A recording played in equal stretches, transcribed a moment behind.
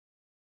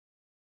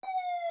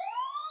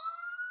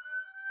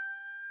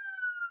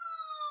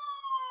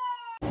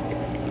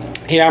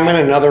Yeah, I'm in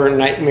another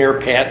nightmare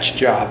patch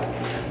job.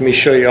 Let me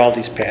show you all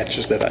these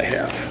patches that I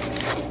have.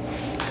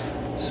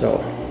 So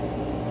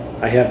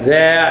I have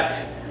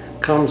that,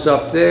 comes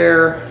up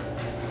there,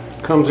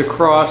 comes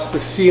across the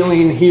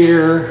ceiling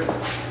here,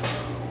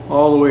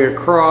 all the way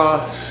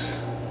across,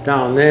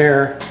 down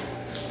there.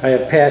 I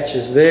have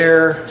patches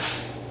there.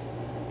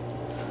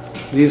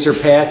 These are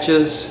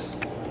patches.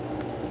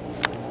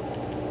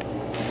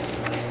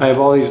 I have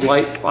all these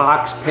light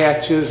box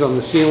patches on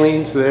the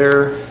ceilings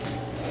there.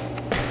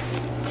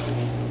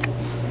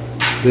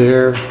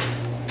 There.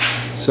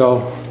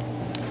 So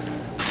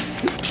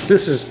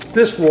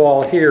this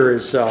wall here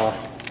is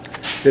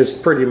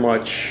pretty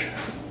much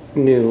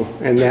new,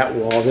 and that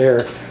wall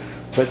there.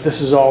 But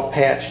this is all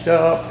patched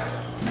up.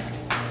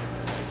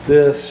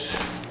 This,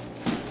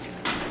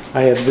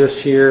 I have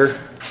this here,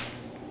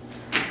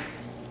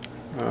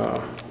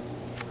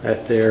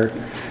 right there,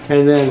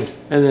 and then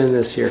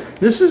this here.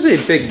 This is a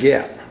big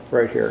gap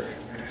right here,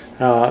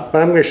 but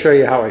I'm going to show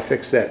you how I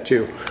fixed that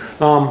too.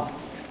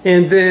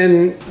 And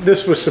then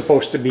this was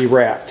supposed to be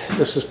wrapped.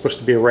 This is supposed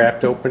to be a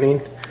wrapped opening.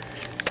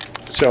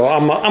 So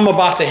I'm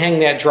about to hang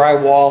that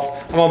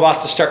drywall. I'm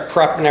about to start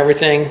prepping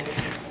everything,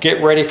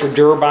 get ready for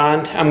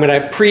Durabond. I'm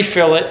going to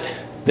pre-fill it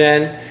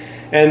then,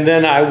 and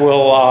then I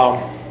will.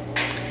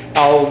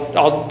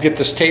 I'll get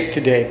this taped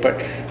today.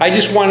 But I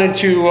just wanted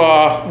to.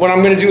 What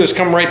I'm going to do is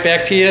come right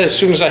back to you as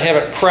soon as I have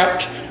it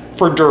prepped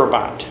for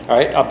Durabond. All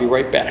right, I'll be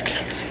right back.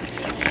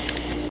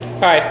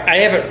 All right, I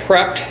have it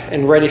prepped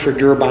and ready for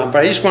Durabond,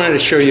 but I just wanted to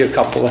show you a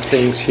couple of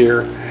things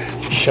here.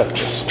 Shut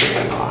this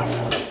fan off.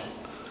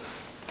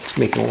 It's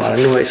making a lot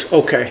of noise.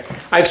 Okay,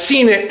 I've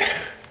seen it.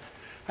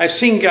 I've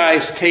seen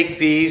guys take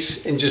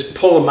these and just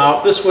pull them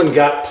out. This one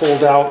got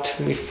pulled out.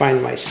 Let me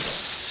find my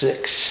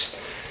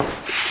 6.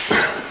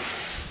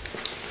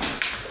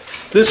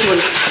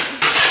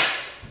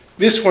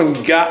 This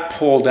one got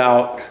pulled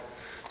out,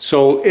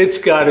 so it's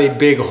got a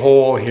big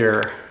hole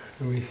here,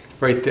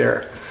 right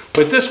there.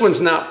 But this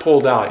one's not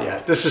pulled out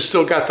yet. This has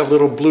still got the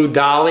little blue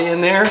dolly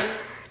in there.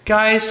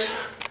 Guys,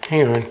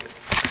 hang on.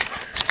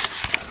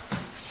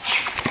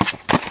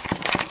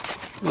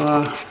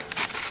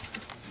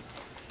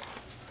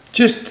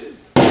 Just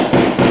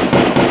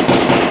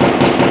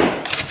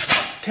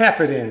tap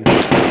it in.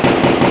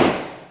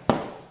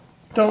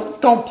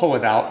 Don't pull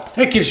it out.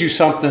 That gives you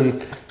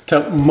something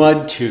to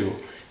mud to.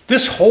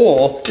 This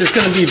hole is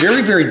going to be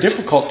very, very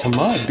difficult to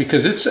mud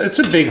because it's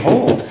a big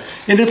hole.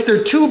 And if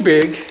they're too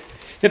big,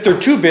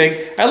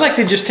 I like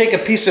to just take a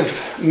piece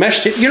of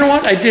mesh tape. You know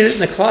what? I did it in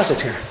the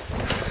closet here.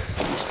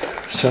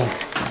 So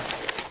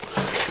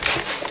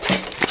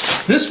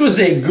this was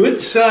a good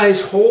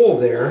size hole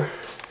there.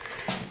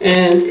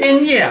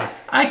 And yeah,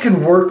 I could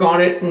work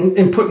on it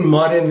and put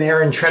mud in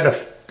there and try to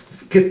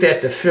get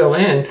that to fill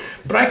in.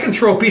 But I can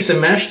throw a piece of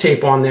mesh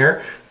tape on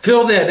there,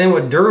 fill that in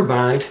with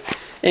Durabond,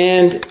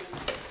 and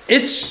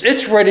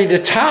it's ready to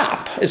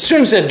top. As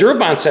soon as that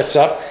Durabond sets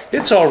up,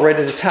 it's all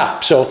ready to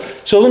top. So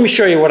let me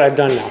show you what I've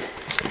done now.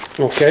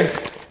 Okay.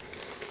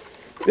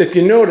 If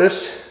you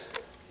notice,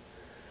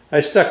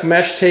 I stuck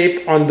mesh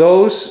tape on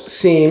those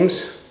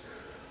seams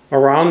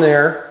around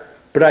there,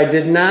 but I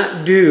did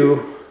not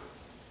do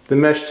the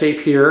mesh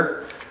tape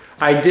here.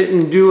 I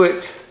didn't do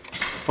it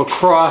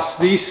across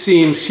these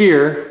seams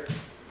here,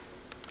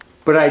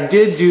 but I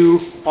did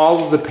do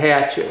all of the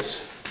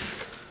patches.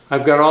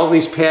 I've got all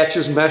these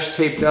patches mesh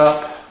taped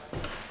up.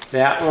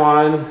 That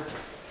one,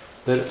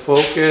 let it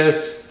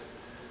focus.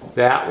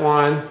 That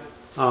one.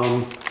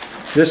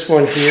 This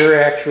one here,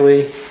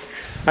 actually,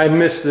 I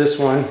missed this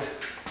one.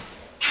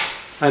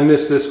 I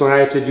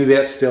have to do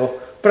that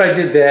still, but I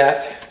did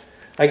that.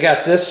 I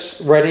got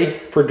this ready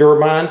for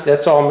Durabond.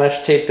 That's all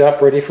mesh taped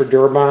up, ready for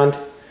Durabond.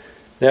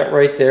 That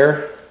right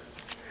there.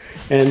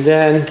 And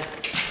then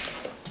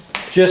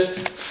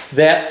just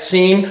that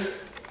seam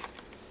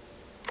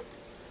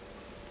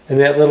and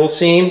that little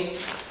seam.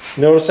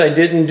 Notice I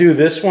didn't do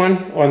this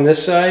one on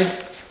this side.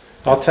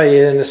 I'll tell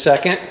you in a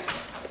second.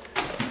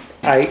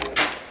 I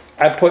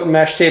put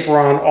mesh tape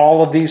around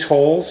all of these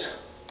holes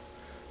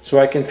so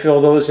I can fill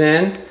those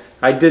in.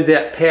 I did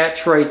that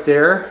patch right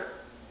there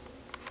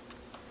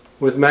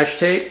with mesh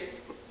tape.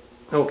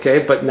 Okay,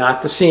 but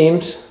not the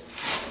seams.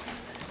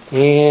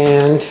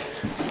 And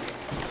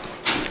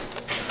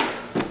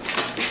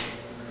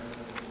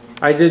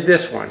I did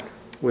this one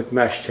with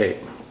mesh tape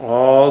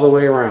all the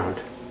way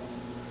around.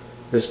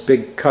 This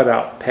big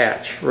cutout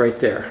patch right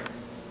there.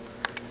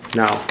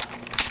 Now,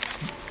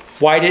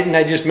 why didn't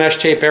I just mesh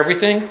tape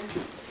everything?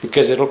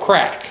 Because it'll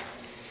crack.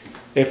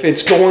 If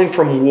it's going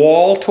from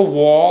wall to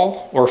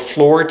wall or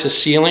floor to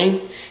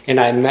ceiling and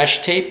I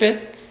mesh tape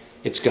it,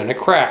 it's gonna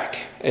crack.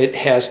 It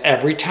has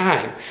every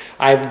time.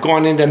 I've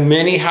gone into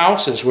many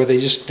houses where they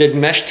just did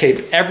mesh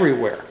tape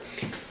everywhere.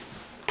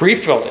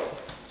 Pre-filled it.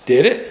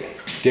 Did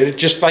it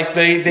just like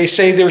they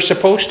say they're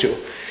supposed to.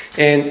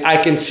 And I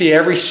can see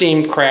every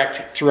seam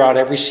cracked throughout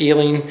every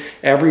ceiling,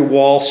 every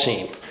wall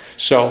seam.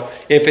 So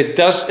if it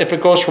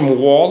goes from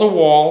wall to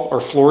wall or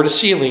floor to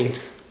ceiling,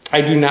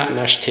 I do not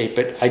mesh tape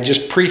it. I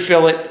just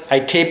pre-fill it. I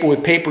tape it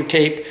with paper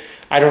tape.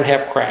 I don't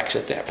have cracks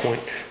at that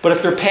point. But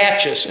if they're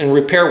patches and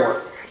repair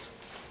work,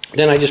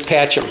 then I just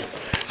patch them.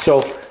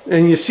 So,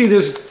 and you see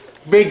this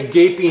big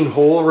gaping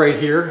hole right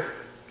here?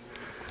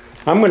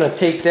 I'm going to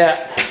take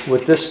that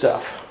with this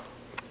stuff.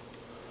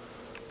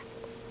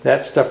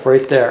 That stuff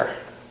right there.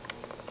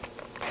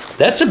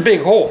 That's a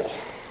big hole.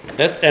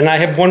 And I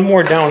have one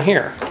more down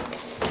here.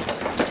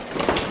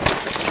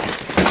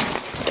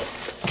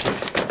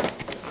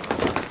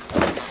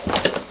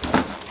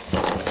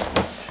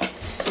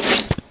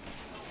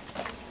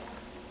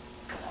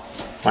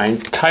 My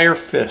entire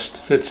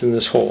fist fits in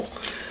this hole.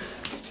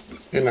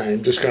 And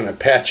I'm just going to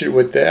patch it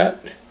with that.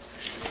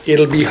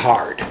 It'll be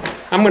hard.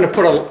 I'm going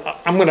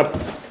to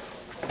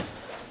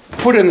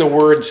put in the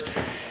words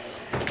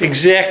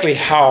exactly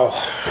how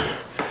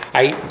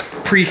I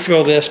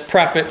pre-fill this,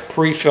 prep it,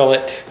 pre-fill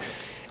it,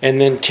 and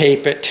then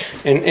tape it,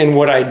 and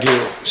what I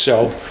do.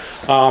 So,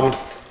 all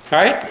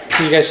right,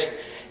 you guys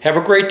have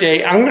a great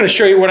day. I'm going to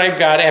show you what I've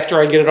got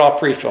after I get it all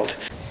pre-filled.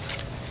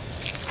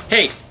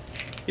 Hey,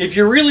 if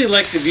you really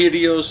like the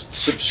videos,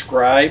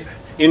 subscribe.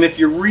 And if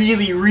you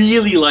really,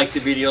 really like the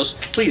videos,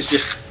 please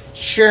just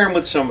share them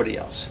with somebody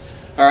else.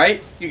 All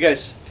right, you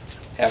guys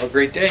have a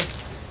great day.